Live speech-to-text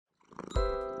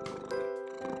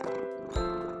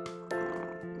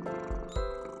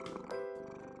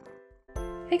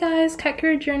Hey guys, Cat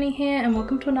Journey here, and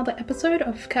welcome to another episode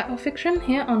of Cat or Fiction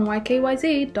here on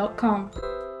ykyz.com.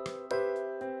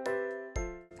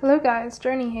 Hello guys,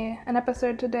 Journey here, an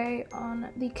episode today on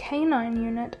the canine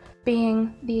unit,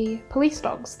 being the police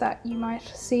dogs that you might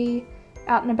see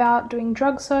out and about doing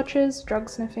drug searches, drug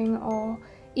sniffing, or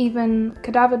even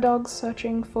cadaver dogs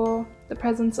searching for the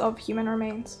presence of human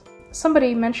remains.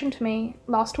 Somebody mentioned to me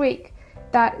last week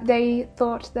that they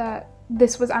thought that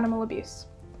this was animal abuse.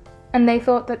 And they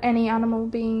thought that any animal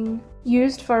being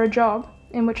used for a job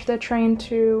in which they're trained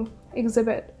to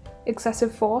exhibit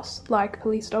excessive force, like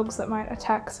police dogs that might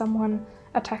attack someone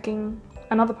attacking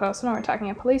another person or attacking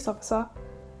a police officer,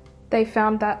 they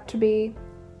found that to be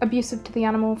abusive to the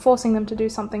animal, forcing them to do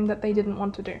something that they didn't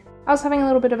want to do. I was having a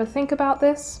little bit of a think about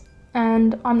this,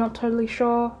 and I'm not totally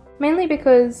sure, mainly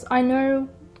because I know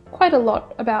quite a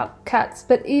lot about cats,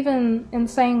 but even in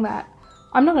saying that,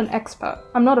 I'm not an expert,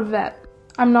 I'm not a vet.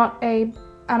 I'm not an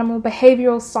animal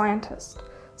behavioural scientist,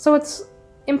 so it's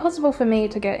impossible for me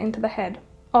to get into the head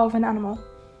of an animal.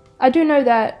 I do know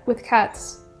that with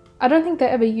cats, I don't think they're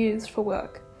ever used for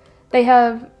work. They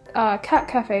have cat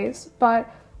cafes,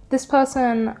 but this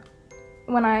person,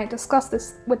 when I discussed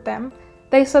this with them,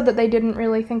 they said that they didn't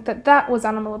really think that that was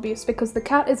animal abuse because the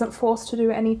cat isn't forced to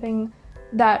do anything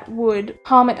that would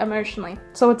harm it emotionally.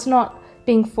 So it's not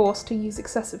being forced to use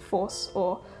excessive force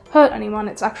or hurt anyone,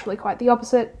 it's actually quite the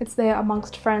opposite. It's there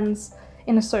amongst friends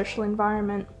in a social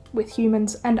environment with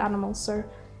humans and animals, so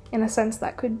in a sense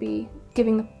that could be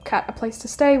giving the cat a place to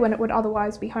stay when it would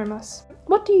otherwise be homeless.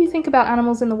 What do you think about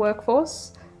animals in the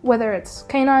workforce? Whether it's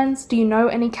canines, do you know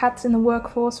any cats in the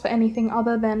workforce for anything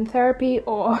other than therapy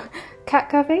or cat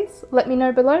cafes? Let me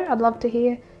know below, I'd love to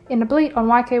hear in a bleat on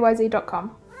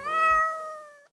ykyz.com.